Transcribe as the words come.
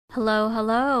Hello,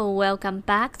 hello. Welcome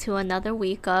back to another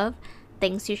week of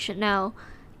Things You Should Know.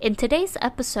 In today's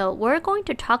episode, we're going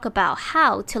to talk about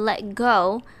how to let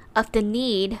go of the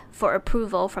need for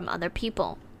approval from other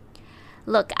people.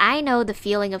 Look, I know the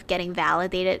feeling of getting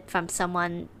validated from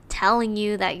someone telling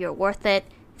you that you're worth it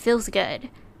feels good.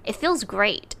 It feels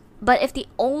great. But if the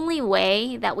only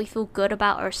way that we feel good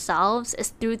about ourselves is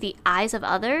through the eyes of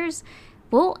others,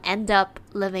 we'll end up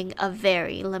living a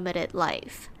very limited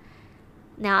life.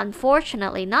 Now,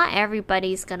 unfortunately, not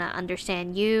everybody's gonna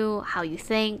understand you, how you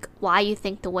think, why you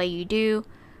think the way you do,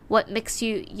 what makes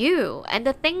you you, and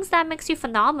the things that makes you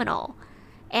phenomenal.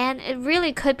 And it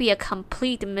really could be a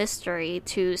complete mystery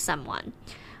to someone.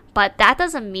 But that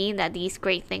doesn't mean that these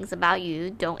great things about you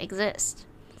don't exist.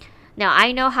 Now,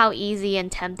 I know how easy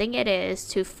and tempting it is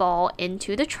to fall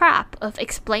into the trap of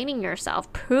explaining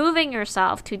yourself, proving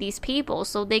yourself to these people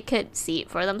so they could see it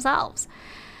for themselves.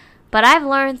 But I've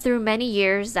learned through many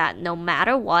years that no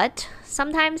matter what,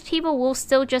 sometimes people will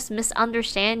still just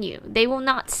misunderstand you. They will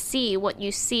not see what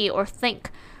you see or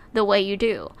think the way you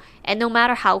do. And no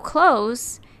matter how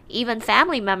close, even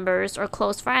family members or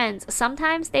close friends,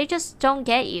 sometimes they just don't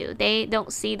get you. They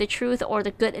don't see the truth or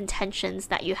the good intentions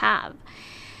that you have.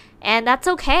 And that's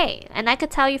okay. And I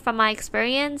could tell you from my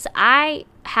experience, I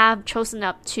have chosen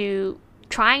up to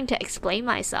trying to explain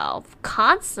myself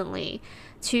constantly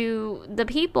to the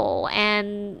people,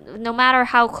 and no matter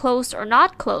how close or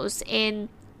not close, in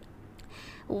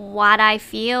what I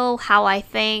feel, how I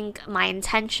think, my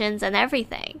intentions, and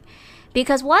everything.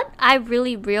 Because what I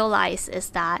really realize is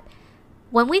that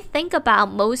when we think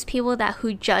about most people that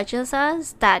who judges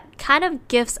us, that kind of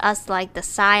gives us like the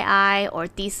side eye or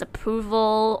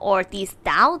disapproval or these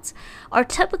doubts, are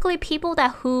typically people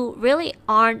that who really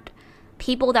aren't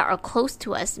people that are close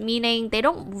to us, meaning they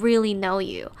don't really know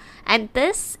you. And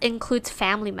this includes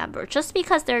family members. Just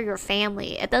because they're your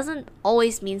family, it doesn't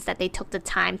always mean that they took the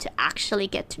time to actually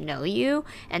get to know you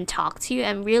and talk to you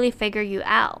and really figure you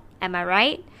out. Am I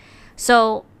right?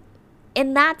 So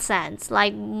in that sense,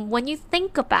 like when you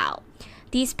think about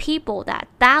these people that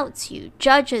doubts you,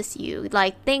 judges you,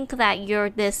 like think that you're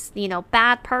this,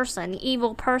 bad person,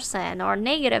 evil person, or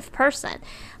negative person.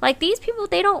 Like these people,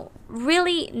 they don't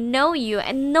really know you,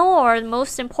 and nor,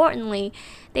 most importantly,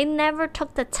 they never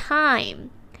took the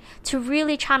time to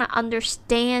really try to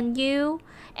understand you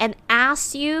and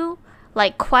ask you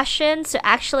like questions to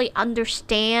actually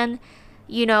understand,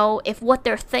 if what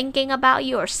they're thinking about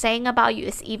you or saying about you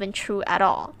is even true at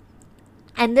all.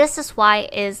 And this is why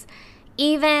is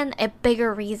even a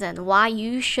bigger reason why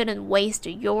you shouldn't waste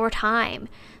your time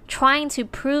trying to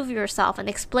prove yourself and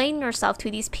explain yourself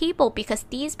to these people, because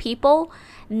these people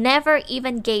never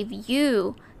even gave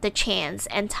you the chance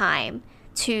and time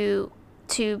to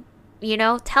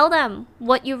tell them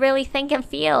what you really think and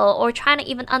feel, or trying to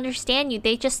even understand you.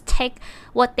 They just take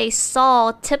what they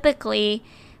saw typically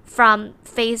from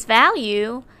face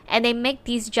value, and they make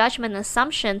these judgment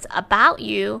assumptions about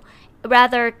you,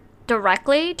 rather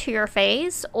directly to your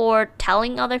face, or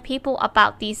telling other people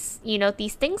about these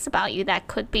things about you that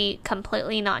could be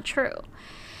completely not true.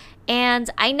 And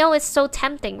I know it's so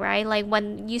tempting, right? Like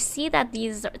when you see that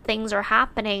these things are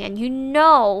happening,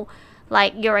 and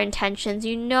like your intentions,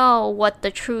 what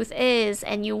the truth is,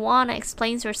 and you want to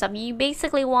explain to yourself, you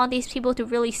basically want these people to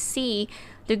really see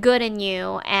the good in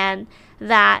you, and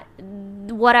that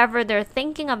whatever they're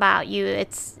thinking about you,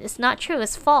 it's not true,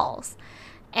 it's false.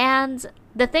 And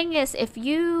the thing is, if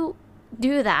you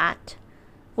do that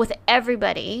with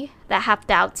everybody that have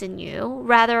doubts in you,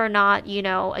 rather or not,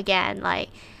 again, like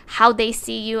how they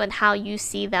see you and how you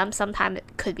see them, sometimes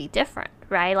it could be different,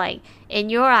 right? Like in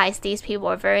your eyes, these people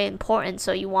are very important,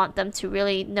 so you want them to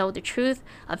really know the truth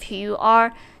of who you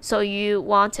are, so you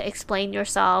want to explain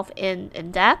yourself in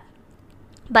depth.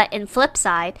 But in flip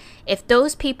side, if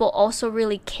those people also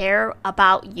really care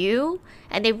about you,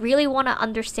 and they really want to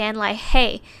understand, like,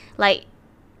 hey, like,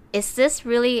 is this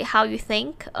really how you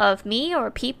think of me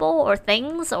or people or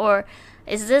things, or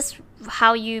is this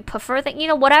how you prefer things?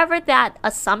 Whatever that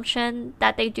assumption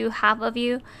that they do have of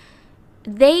you,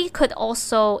 they could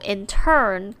also in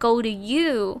turn go to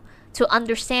you to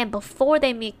understand before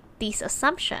they make these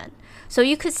assumptions. So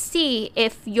you could see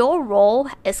if your role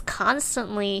is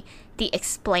constantly the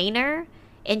explainer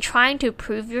in trying to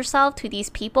prove yourself to these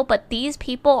people, but these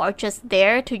people are just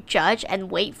there to judge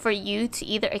and wait for you to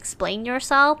either explain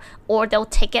yourself or they'll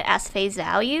take it as face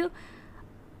value.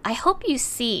 I hope you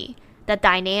see the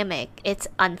dynamic. It's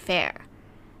unfair.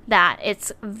 That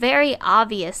it's very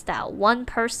obvious that one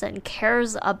person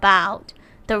cares about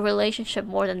the relationship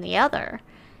more than the other.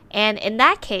 And in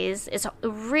that case, it's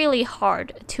really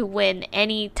hard to win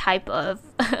any type of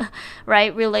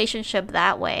right relationship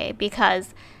that way,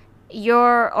 because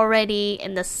you're already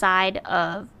in the side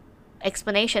of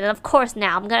explanation. And of course,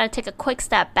 now I'm going to take a quick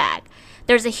step back.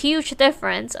 There's a huge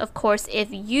difference, of course, if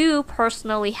you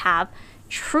personally have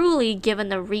truly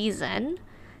given a reason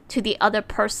to the other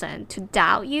person to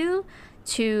doubt you,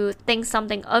 to think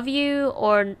something of you,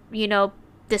 or,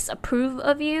 disapprove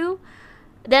of you.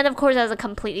 Then of course that's a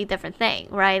completely different thing,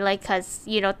 right? Like, because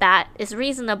that is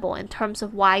reasonable in terms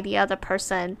of why the other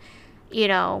person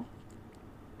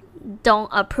don't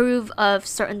approve of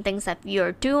certain things that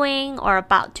you're doing or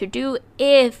about to do,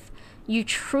 if you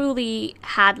truly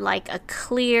had like a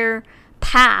clear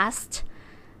past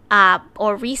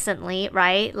or recently,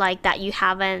 right? Like that you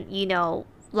haven't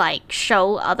like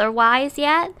show otherwise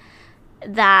yet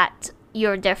that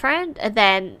you're different,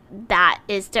 then that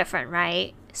is different,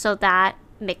 right? So that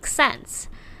makes sense.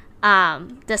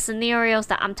 The scenarios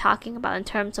that I'm talking about in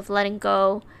terms of letting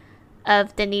go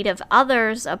of the need of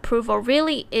others' approval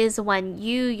really is when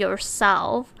you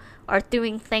yourself are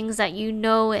doing things that you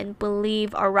know and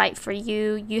believe are right for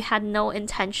you. You had no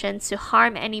intention to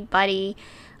harm anybody,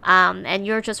 and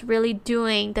you're just really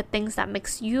doing the things that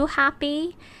makes you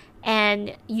happy,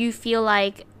 and you feel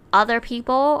like other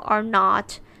people are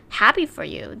not happy for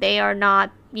you. They are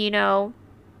not,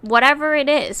 whatever it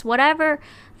is, whatever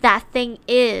that thing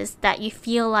is that you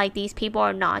feel like these people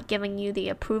are not giving you the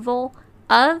approval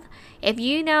of. If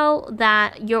you know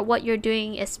that what you're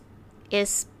doing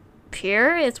is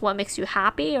pure, it's what makes you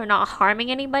happy, or not harming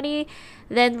anybody,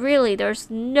 then really there's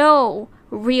no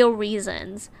real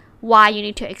reasons why you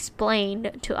need to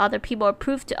explain to other people or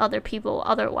prove to other people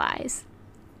otherwise.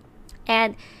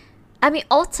 And I mean,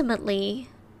 ultimately,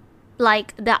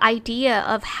 like the idea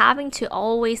of having to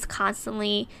always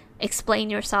constantly explain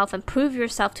yourself and prove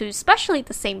yourself to especially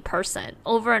the same person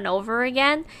over and over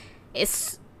again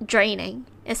is draining.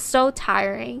 It's so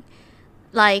tiring.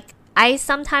 Like, I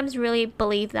sometimes really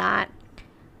believe that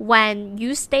when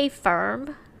you stay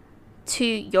firm to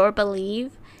your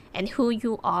belief and who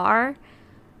you are,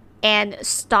 and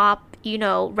stop,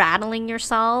 rattling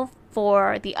yourself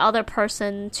for the other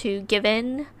person to give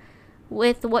in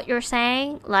with what you're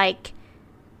saying, like,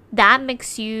 that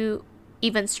makes you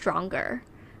even stronger.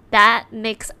 That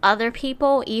makes other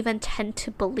people even tend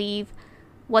to believe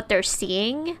what they're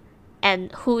seeing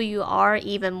and who you are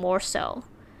even more so.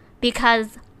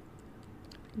 Because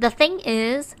the thing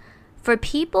is, for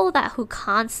people who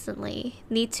constantly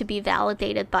need to be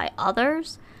validated by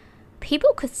others,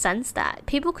 people could sense that.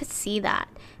 People could see that.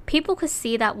 People could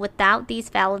see that without these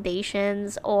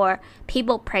validations, or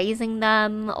people praising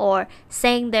them, or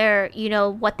saying they're,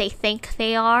 what they think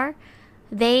they are,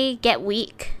 they get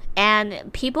weak.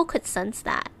 And people could sense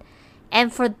that.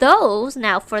 And for those,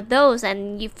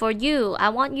 and for you, I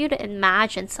want you to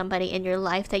imagine somebody in your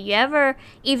life that you ever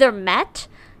either met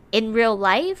in real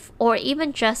life or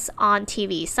even just on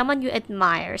TV, someone you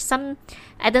admire.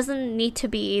 It doesn't need to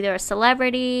be either a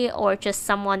celebrity or just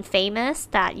someone famous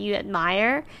that you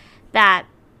admire, that,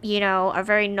 are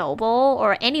very noble,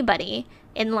 or anybody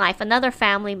in life, another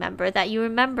family member that you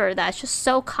remember that's just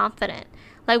so confident.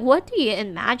 Like, what do you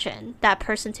imagine that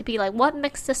person to be like? What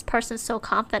makes this person so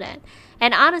confident?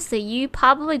 And honestly, you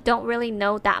probably don't really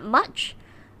know that much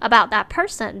about that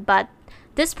person, but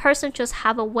this person just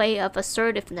have a way of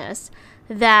assertiveness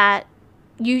that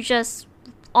you just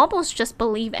almost just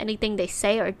believe anything they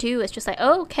say or do. It's just like,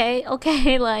 oh,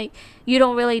 okay, like, you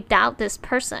don't really doubt this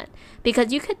person,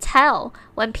 because you could tell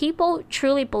when people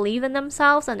truly believe in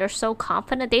themselves and they're so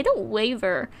confident, they don't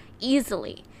waver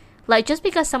easily. Like, just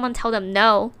because someone tell them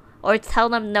no, or tell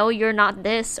them no, you're not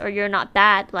this or you're not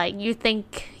that, like, you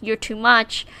think you're too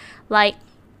much, like,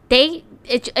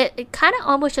 it kind of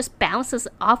almost just bounces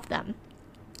off them.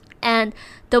 And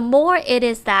the more it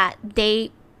is that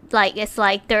they, like, it's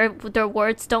like their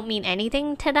words don't mean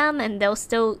anything to them, and they'll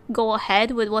still go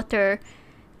ahead with what they're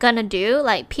gonna do,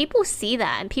 like, people see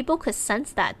that, and people could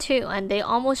sense that too, and they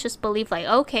almost just believe, like,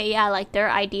 okay, yeah, like, their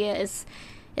idea is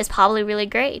probably really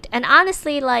great. And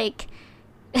honestly, like,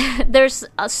 there's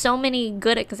so many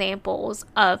good examples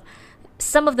of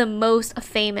some of the most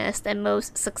famous and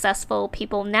most successful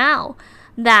people now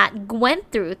that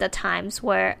went through the times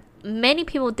where many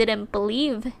people didn't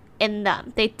believe in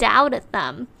them. They doubted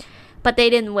them, but they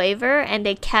didn't waver, and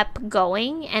they kept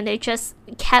going, and they just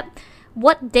kept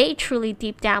what they truly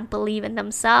deep down believe in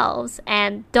themselves,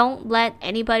 and don't let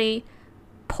anybody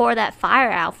pour that fire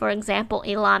out. For example,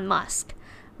 Elon Musk.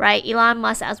 Right? Elon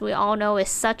Musk, as we all know, is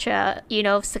such a,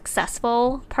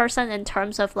 successful person in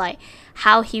terms of, like,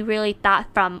 how he really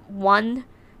thought from one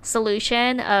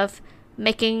solution of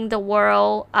making the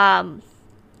world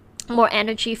more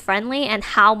energy friendly, and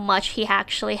how much he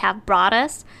actually have brought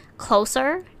us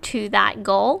closer to that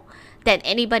goal than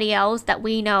anybody else that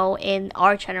we know in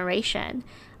our generation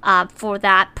for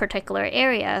that particular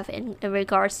area in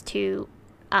regards to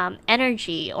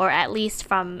energy, or at least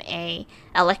from a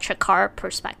electric car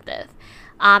perspective.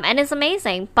 And it's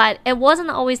amazing, but it wasn't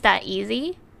always that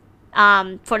easy.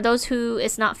 For those who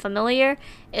is not familiar,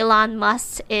 Elon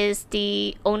Musk is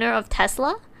the owner of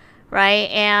Tesla, right?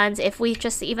 And if we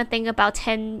just even think about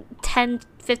 10,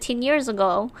 15 years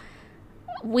ago,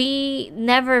 we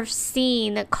never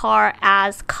seen a car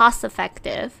as cost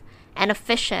effective and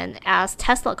efficient as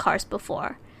Tesla cars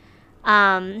before.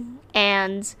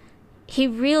 And he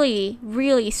really,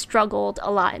 really struggled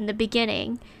a lot in the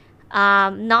beginning.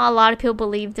 Not a lot of people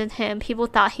believed in him. People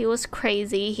thought he was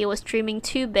crazy. He was dreaming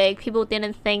too big. People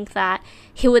didn't think that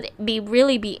he would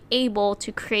really be able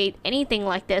to create anything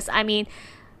like this. I mean,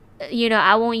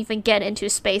 I won't even get into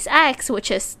SpaceX, which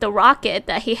is the rocket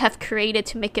that he have created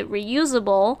to make it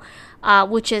reusable,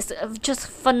 which is just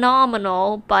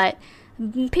phenomenal. But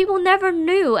people never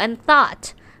knew and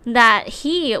thought that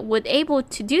he would able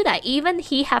to do that. Even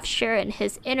he have shared in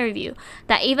his interview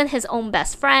that even his own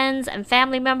best friends and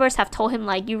family members have told him,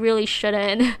 like, you really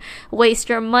shouldn't waste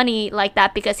your money like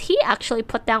that, because he actually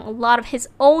put down a lot of his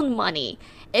own money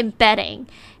in betting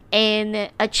in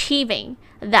achieving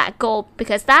that goal,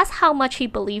 because that's how much he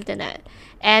believed in it.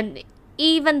 And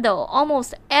even though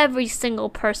almost every single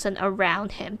person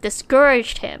around him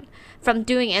discouraged him from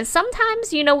doing it, and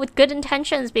sometimes, with good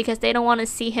intentions, because they don't want to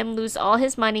see him lose all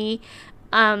his money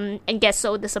and get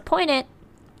so disappointed.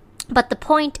 But the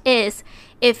point is,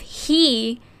 if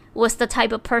he was the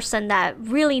type of person that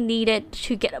really needed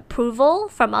to get approval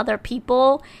from other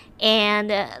people and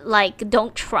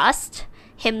don't trust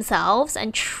himself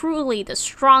and truly the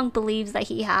strong beliefs that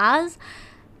he has,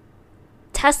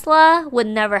 Tesla would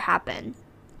never happen,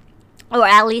 or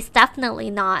at least definitely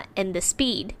not in the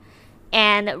speed.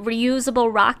 And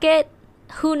reusable rocket,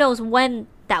 who knows when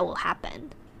that will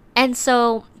happen. And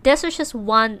so this is just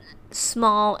one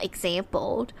small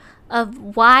example of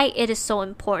why it is so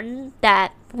important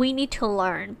that we need to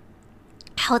learn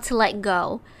how to let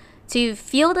go, to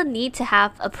feel the need to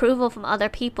have approval from other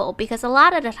people, because a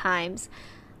lot of the times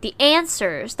the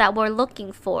answers that we're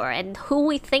looking for and who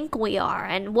we think we are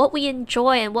and what we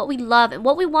enjoy and what we love and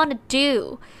what we want to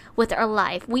do with our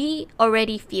life, we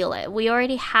already feel it. We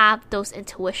already have those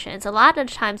intuitions. A lot of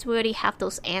the times we already have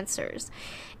those answers.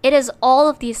 It is all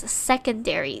of these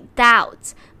secondary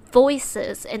doubts,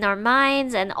 voices in our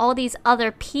minds, and all these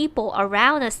other people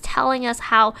around us telling us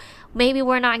how maybe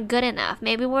we're not good enough,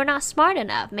 maybe we're not smart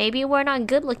enough, maybe we're not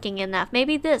good looking enough,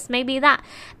 maybe this, maybe that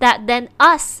then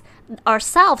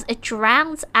ourselves, it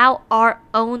drowns out our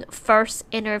own first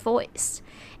inner voice.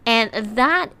 And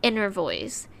that inner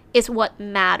voice is what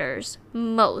matters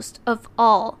most of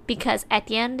all, because at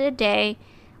the end of the day,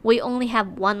 we only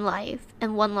have one life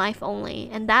and one life only,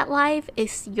 and that life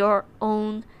is your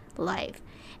own life.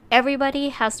 Everybody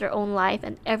has their own life,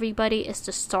 and everybody is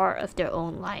the star of their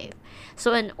own life.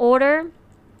 So in order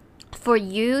for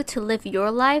you to live your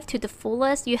life to the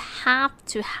fullest, you have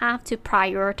to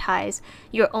prioritize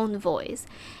your own voice.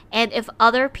 And if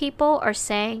other people are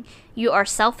saying you are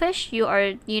selfish, you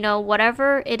are,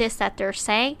 whatever it is that they're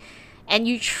saying, and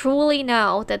you truly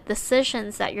know that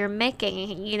decisions that you're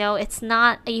making, it's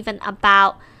not even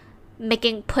about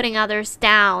putting others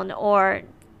down or,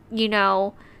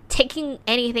 taking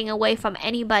anything away from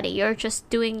anybody. You're just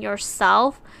doing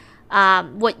yourself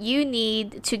what you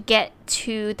need to get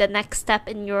to the next step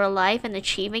in your life and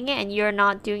achieving it, and you're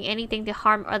not doing anything to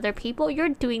harm other people. You're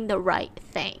doing the right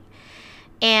thing.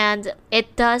 And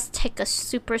it does take a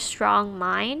super strong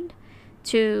mind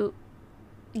to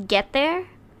get there,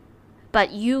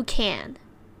 but you can.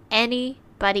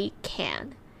 Anybody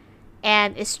can.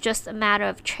 And it's just a matter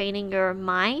of training your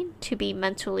mind to be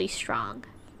mentally strong.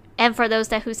 And for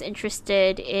those who's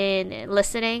interested in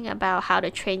listening about how to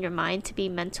train your mind to be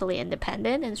mentally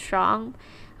independent and strong,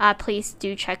 please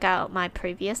do check out my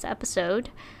previous episode.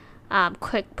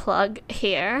 Quick plug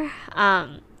here.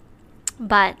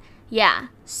 But yeah,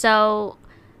 so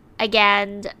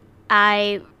again,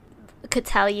 I could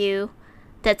tell you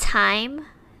the time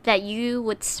that you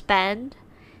would spend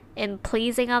in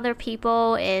pleasing other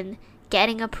people, in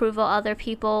getting approval of other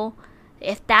people,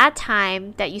 if that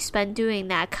time that you spend doing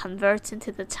that converts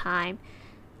into the time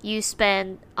you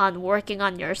spend on working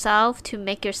on yourself to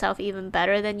make yourself even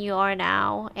better than you are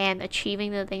now and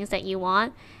achieving the things that you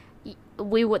want,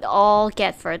 we would all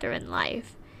get further in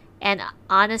life. And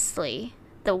honestly,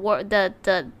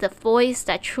 the voice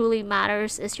that truly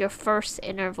matters is your first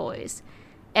inner voice.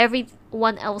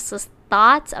 Everyone else's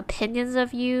thoughts, opinions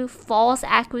of you, false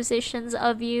accusations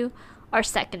of you are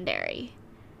secondary.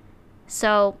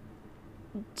 So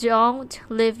don't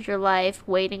live your life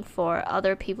waiting for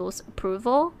other people's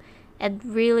approval, and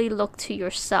really look to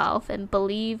yourself and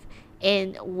believe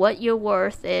in what your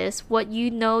worth is, what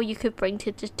you know you could bring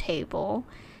to the table,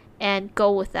 and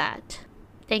go with that.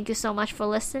 Thank you so much for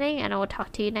listening, and I will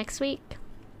talk to you next week.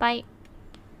 Bye.